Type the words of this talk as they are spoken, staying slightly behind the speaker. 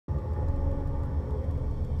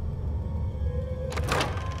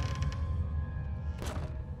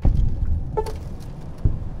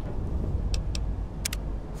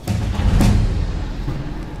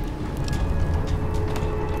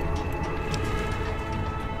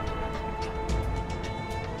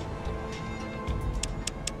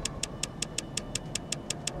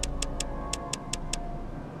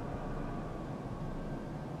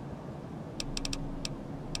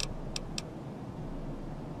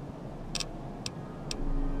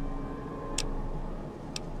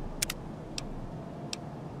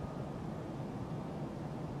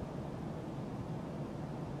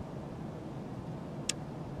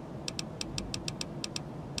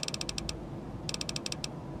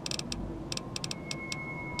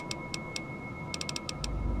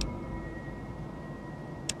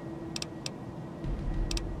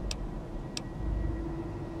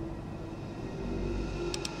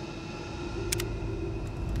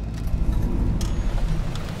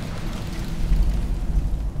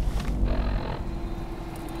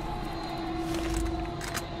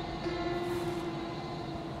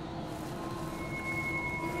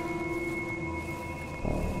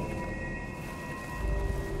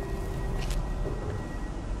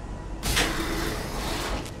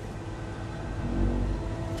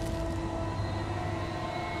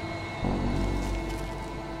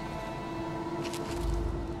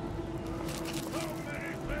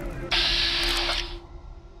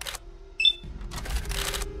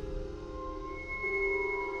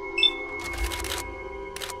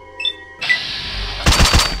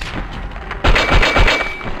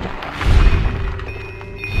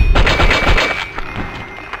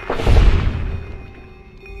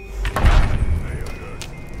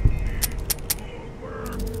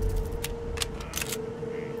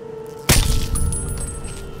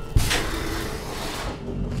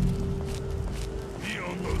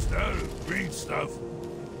almost out of green stuff.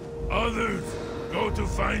 Others go to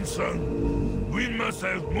find some. We must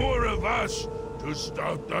have more of us to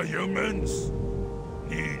stop the humans.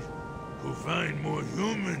 Need to find more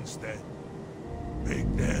humans then.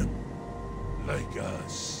 Make them like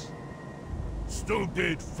us.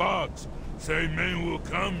 Stupid fox say men will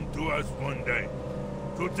come to us one day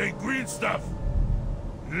to take green stuff.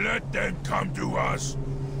 Let them come to us.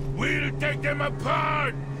 We'll take them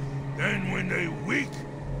apart. Then when they weak,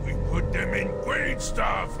 we put them in green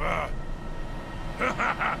stuff.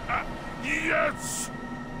 Yes!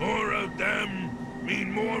 More of them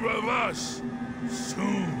mean more of us.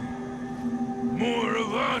 Soon. More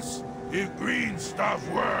of us if green stuff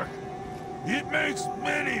work. It makes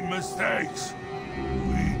many mistakes.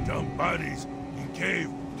 We dump bodies in cave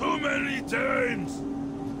too many times.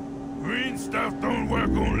 Green stuff don't work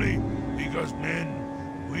only because men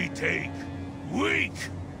we take weak.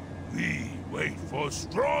 We wait for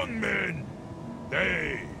strong men.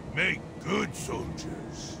 They make good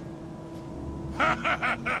soldiers.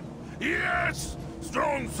 Yes!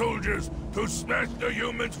 Strong soldiers to smash the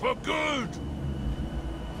humans for good!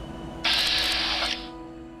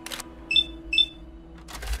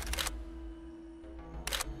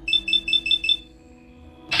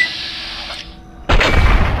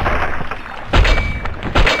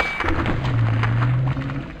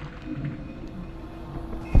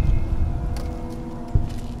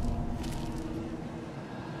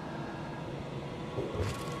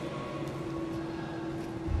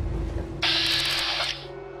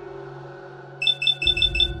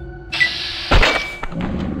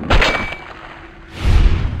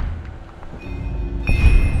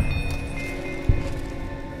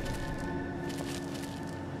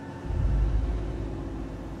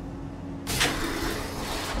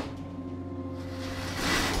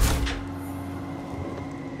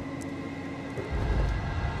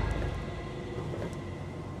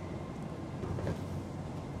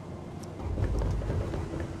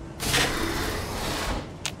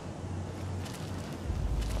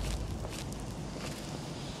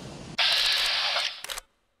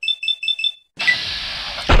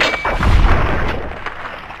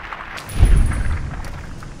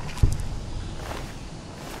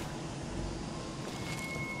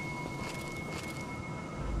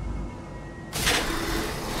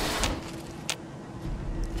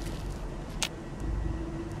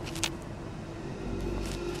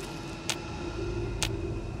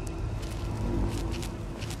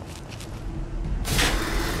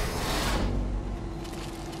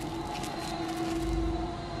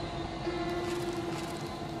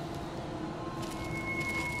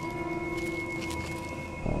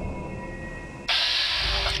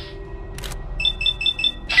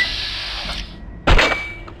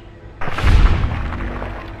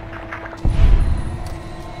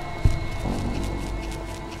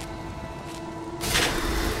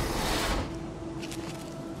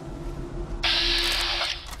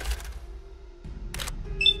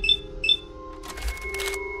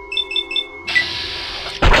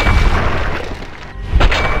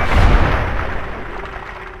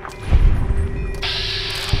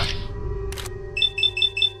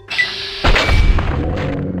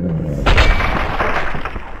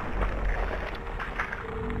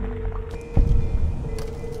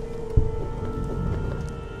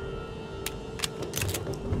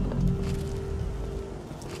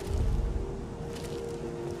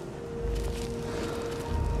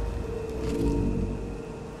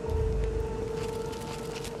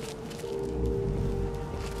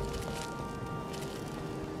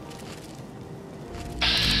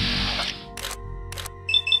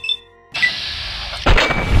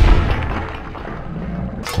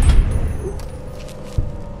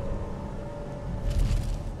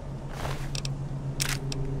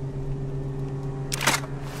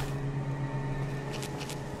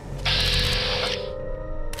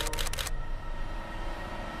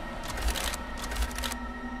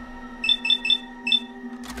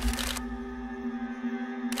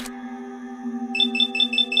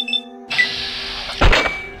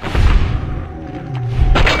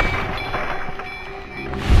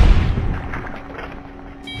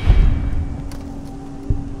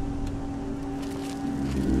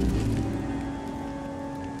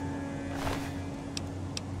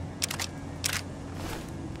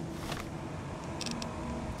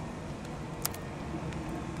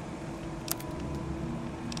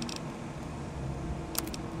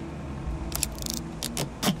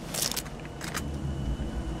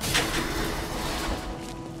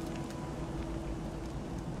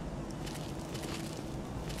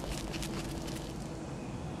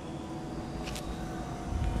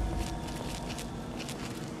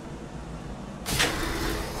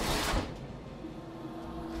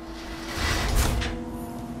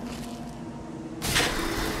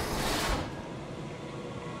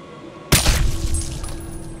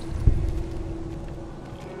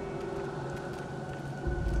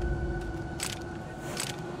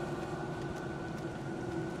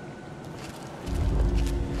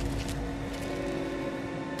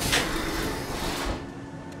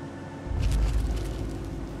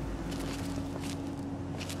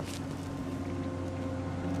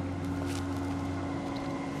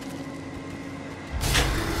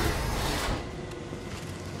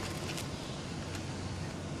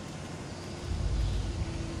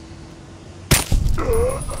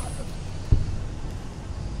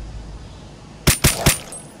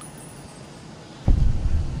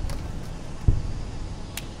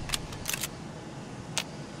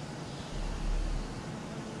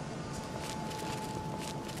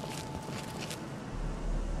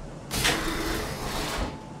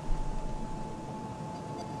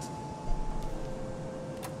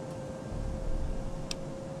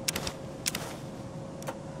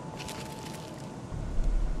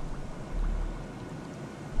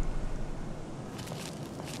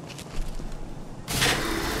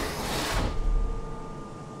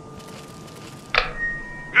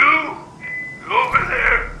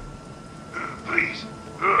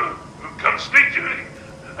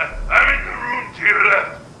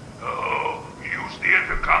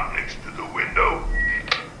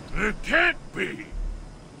 It can't be.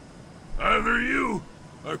 Either you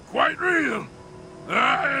are quite real, or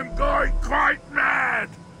I am going quite mad.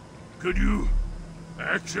 Could you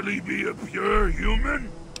actually be a pure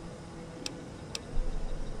human?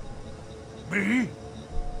 Me?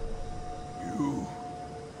 You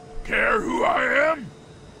care who I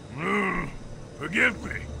am? Forgive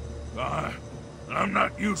me. I'm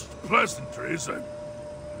not used to pleasantries.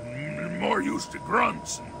 I'm more used to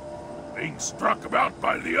grunts and being struck about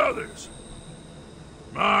by the others.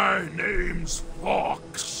 My name's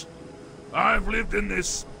Fox. I've lived in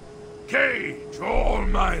this cage all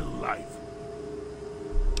my life.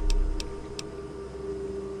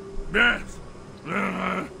 Yes,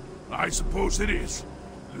 I suppose it is.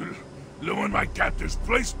 When my captors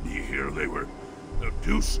placed me here, they were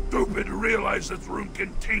too stupid to realize this room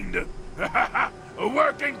contained a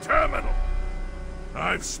working terminal.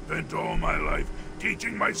 I've spent all my life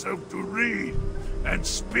teaching myself to read and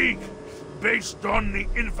speak based on the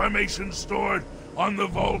information stored on the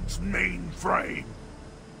vault's mainframe.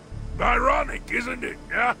 Ironic, isn't it?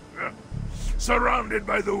 Yeah? Surrounded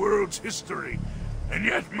by the world's history, and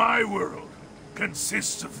yet my world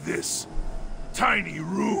consists of this tiny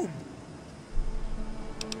room.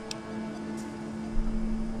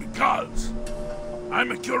 Because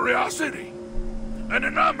I'm a curiosity, an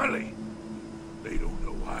anomaly. They don't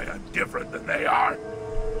know why I'm different than they are,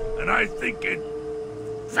 and I think it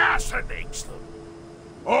fascinates them.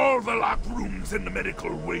 All the locked rooms in the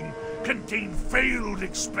medical wing contain failed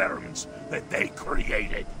experiments that they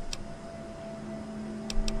created.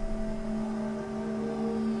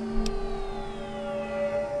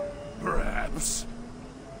 Perhaps.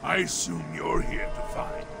 I assume you're here to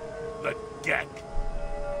find the Gek.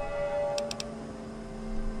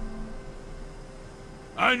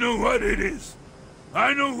 I know what it is.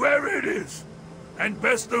 I know where it is. And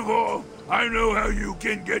best of all, I know how you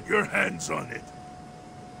can get your hands on it.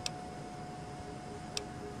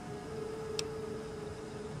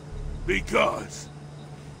 Because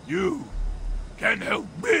you can help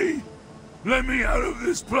me. Let me out of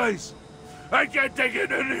this place. I can't take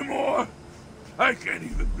it anymore. I can't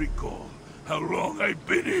even recall how long I've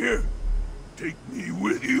been here. Take me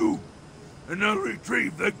with you, and I'll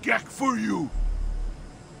retrieve the Gek for you.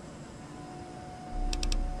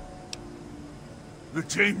 The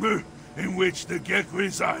chamber in which the Gek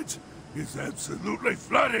resides is absolutely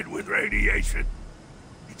flooded with radiation.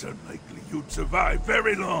 It's unlikely you'd survive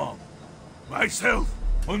very long. Myself,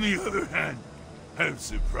 on the other hand, have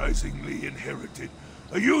surprisingly inherited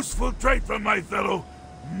a useful trait from my fellow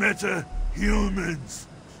meta-humans.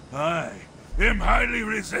 I am highly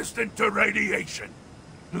resistant to radiation.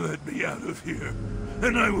 Let me out of here,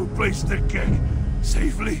 and I will place the Gek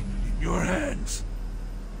safely in your hands.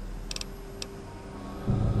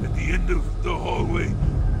 At the end of the hallway,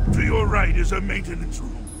 to your right is a maintenance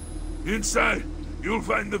room. Inside, you'll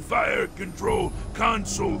find the fire control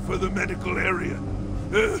console for the medical area.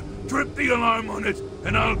 Trip the alarm on it,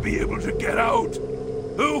 and I'll be able to get out.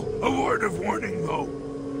 Oh, a word of warning, though.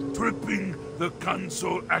 Tripping the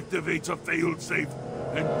console activates a failsafe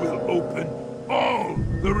and will open all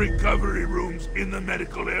the recovery rooms in the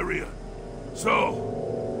medical area. So,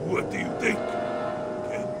 what do you think?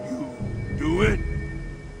 Can you do it?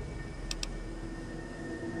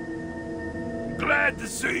 Glad to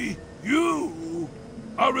see you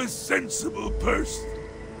are a sensible person.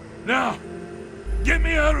 Now, get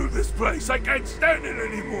me out of this place. I can't stand it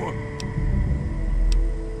anymore.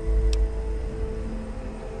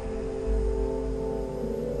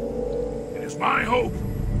 It is my hope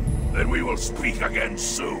that we will speak again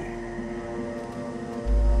soon.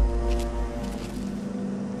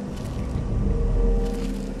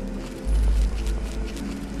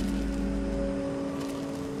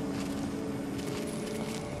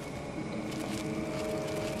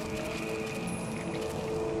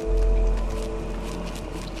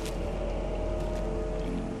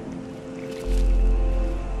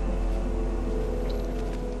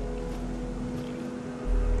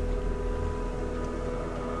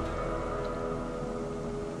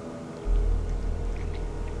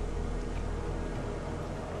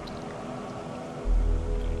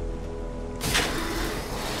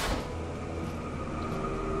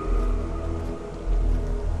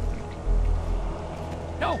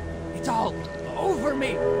 It's all over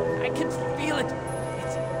me. I can feel it.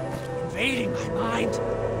 It's invading my mind.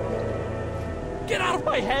 Get out of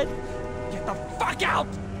my head. Get the fuck out.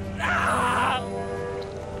 Ah!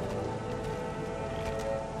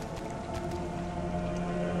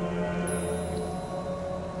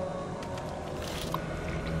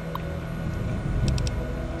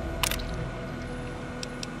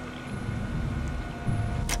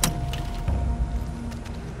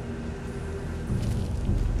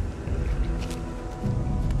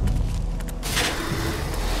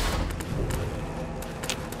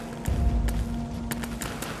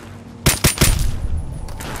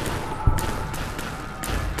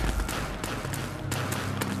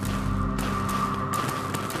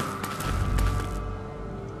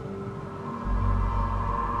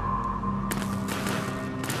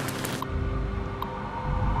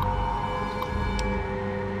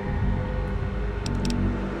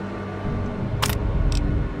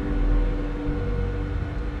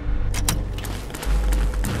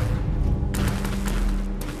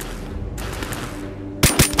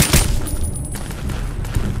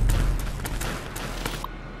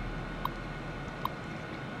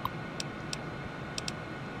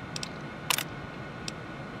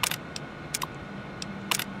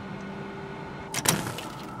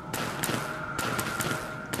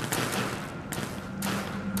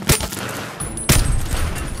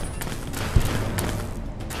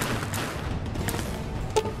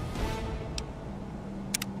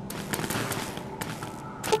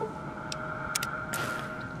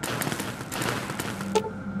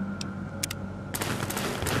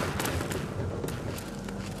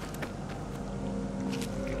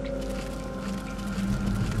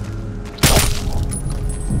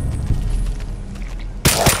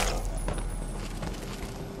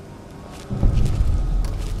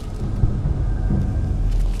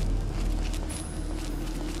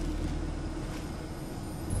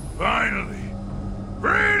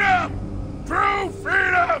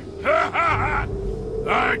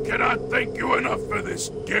 I cannot thank you enough for this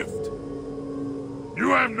gift.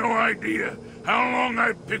 You have no idea how long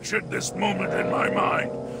I've pictured this moment in my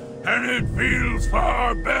mind, and it feels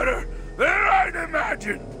far better than I'd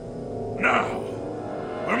imagined. Now,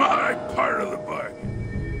 for my part of the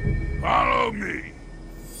bargain, follow me.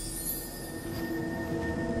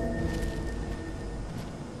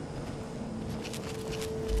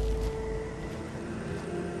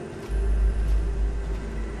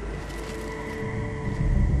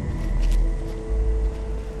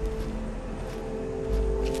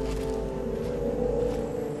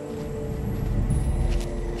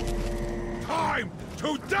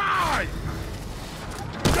 To die!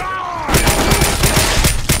 Die!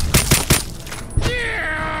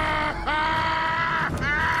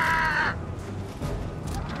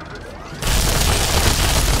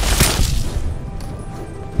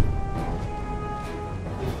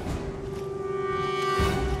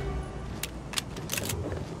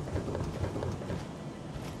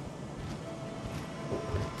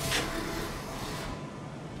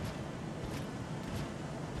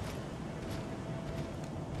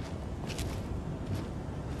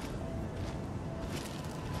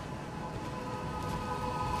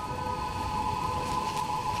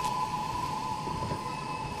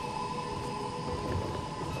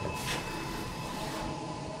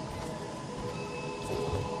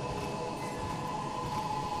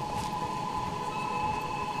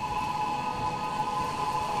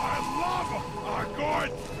 A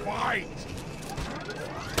good fight!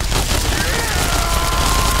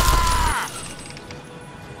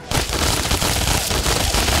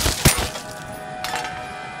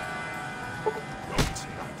 Don't say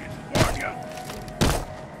I didn't warn you!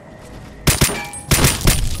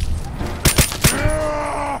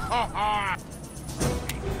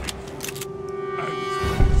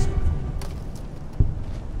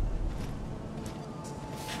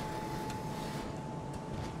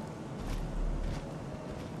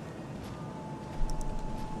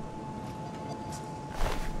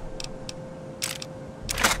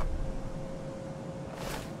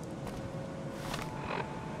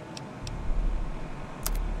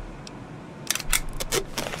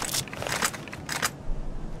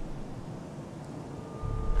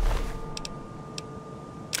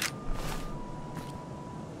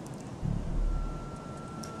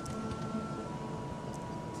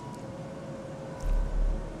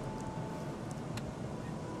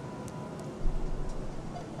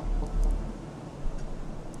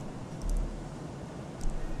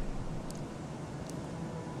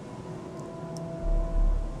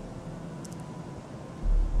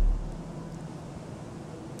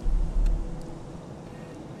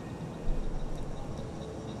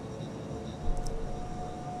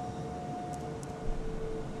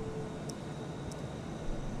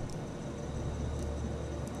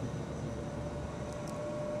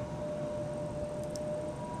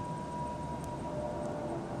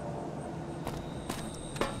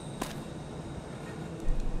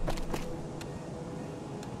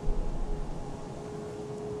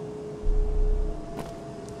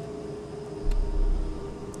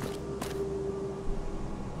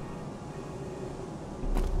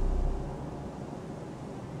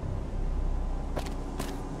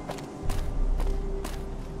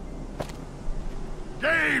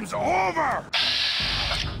 Game's over!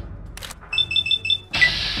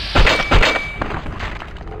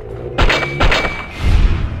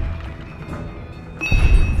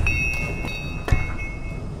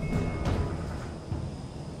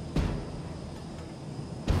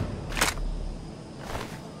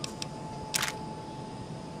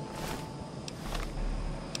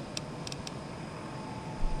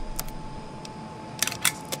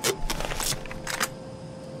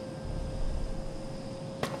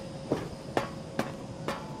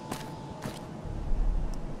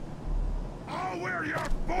 Wear your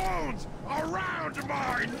bones around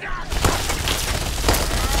my neck!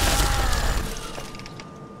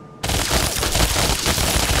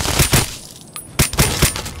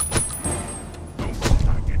 Don't think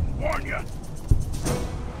I didn't warn you!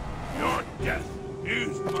 Your death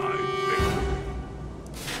is my victory!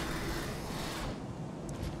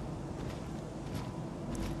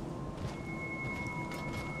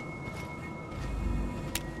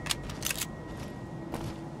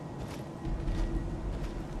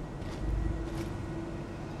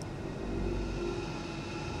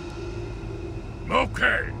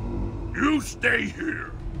 Okay, you stay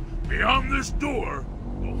here. Beyond this door,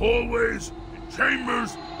 the hallways and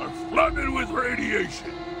chambers are flooded with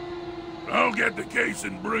radiation. I'll get the case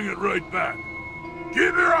and bring it right back.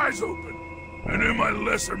 Keep your eyes open. I know my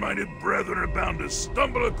lesser-minded brethren are bound to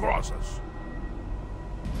stumble across us.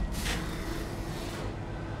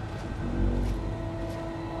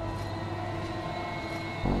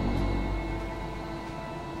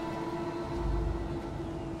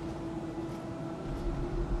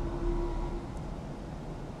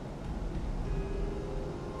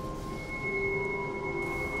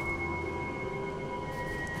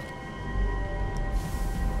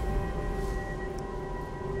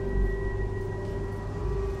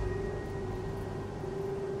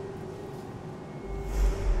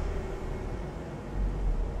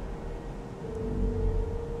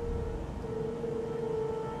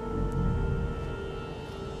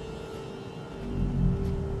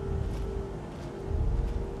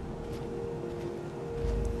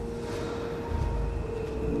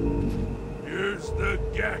 the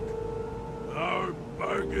Gek. Our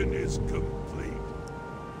bargain is complete.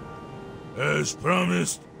 As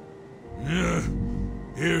promised,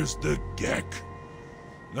 here's the Gek.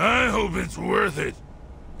 I hope it's worth it.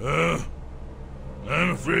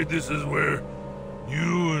 I'm afraid this is where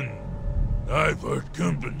you and I part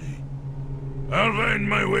company. I'll find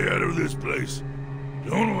my way out of this place.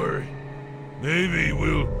 Don't worry. Maybe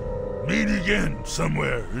we'll meet again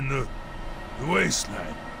somewhere in the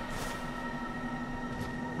wasteland.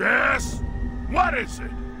 Yes? What is it?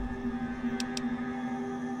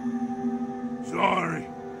 Sorry.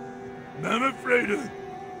 I'm afraid a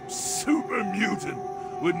super mutant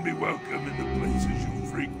wouldn't be welcome in the places you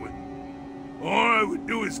frequent. All I would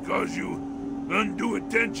do is cause you undue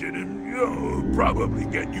attention and, probably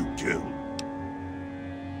get you killed.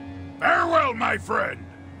 Farewell, my friend.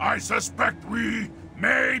 I suspect we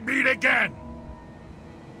may meet again.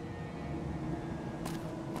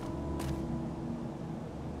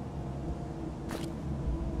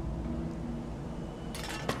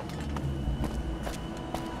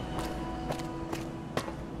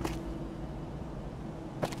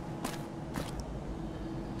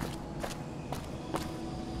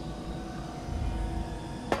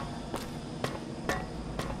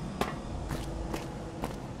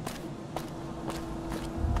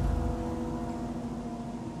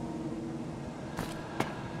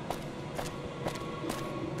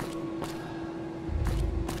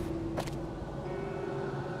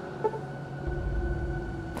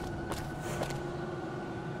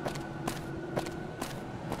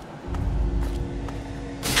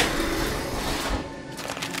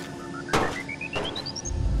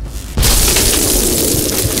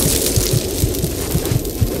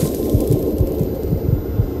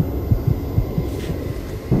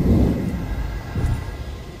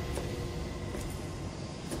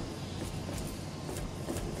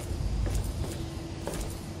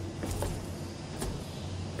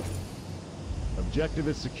 Objective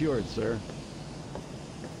is secured, sir.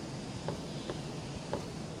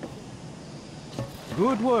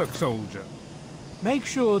 Good work, soldier. Make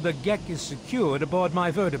sure the Gek is secured aboard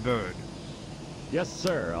my vertibird. Yes,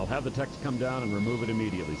 sir. I'll have the techs come down and remove it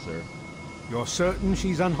immediately, sir. You're certain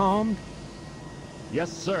she's unharmed?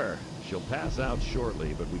 Yes, sir. She'll pass out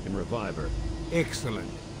shortly, but we can revive her.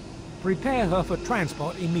 Excellent. Prepare her for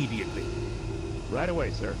transport immediately. Right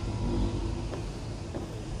away, sir.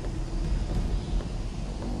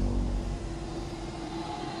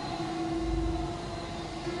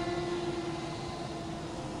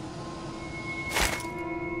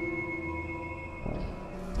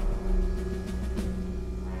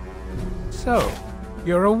 So,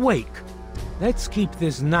 you're awake. Let's keep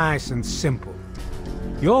this nice and simple.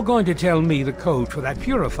 You're going to tell me the code for that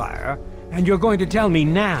purifier, and you're going to tell me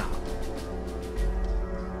now.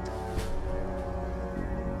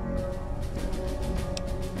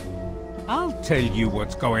 I'll tell you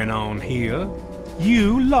what's going on here.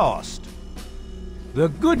 You lost. The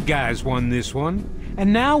good guys won this one,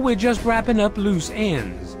 and now we're just wrapping up loose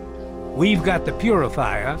ends. We've got the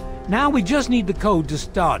purifier, now we just need the code to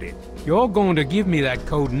start it. You're going to give me that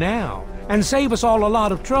code now, and save us all a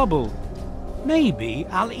lot of trouble. Maybe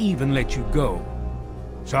I'll even let you go.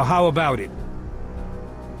 So how about it?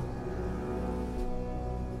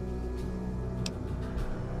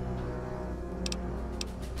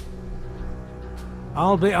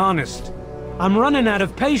 I'll be honest. I'm running out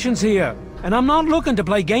of patience here, and I'm not looking to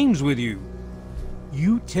play games with you.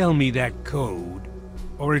 You tell me that code,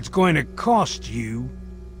 or it's going to cost you.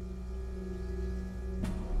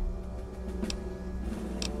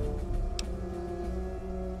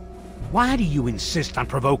 Why do you insist on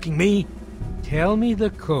provoking me? Tell me the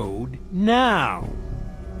code now.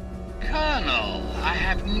 Colonel, I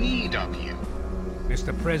have need of you.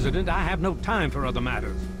 Mr. President, I have no time for other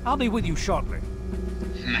matters. I'll be with you shortly.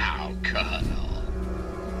 Now, Colonel.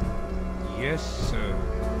 Yes, sir.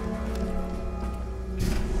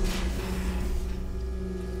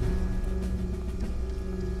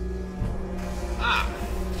 Ah,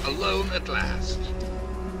 alone at last.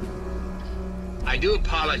 I do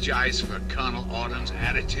apologize for Colonel Autumn's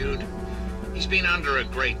attitude. He's been under a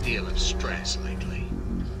great deal of stress lately.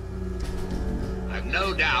 I've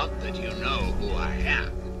no doubt that you know who I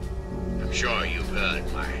am. I'm sure you've heard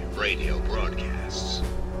my radio broadcasts.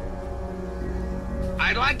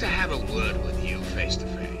 I'd like to have a word with you face to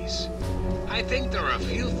face. I think there are a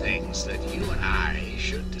few things that you and I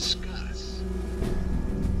should discuss.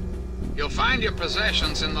 You'll find your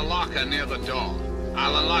possessions in the locker near the door.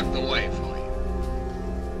 I'll unlock the way for you.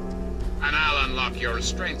 And I'll unlock your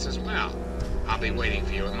restraints as well. I'll be waiting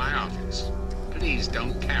for you in my office. Please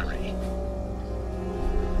don't carry.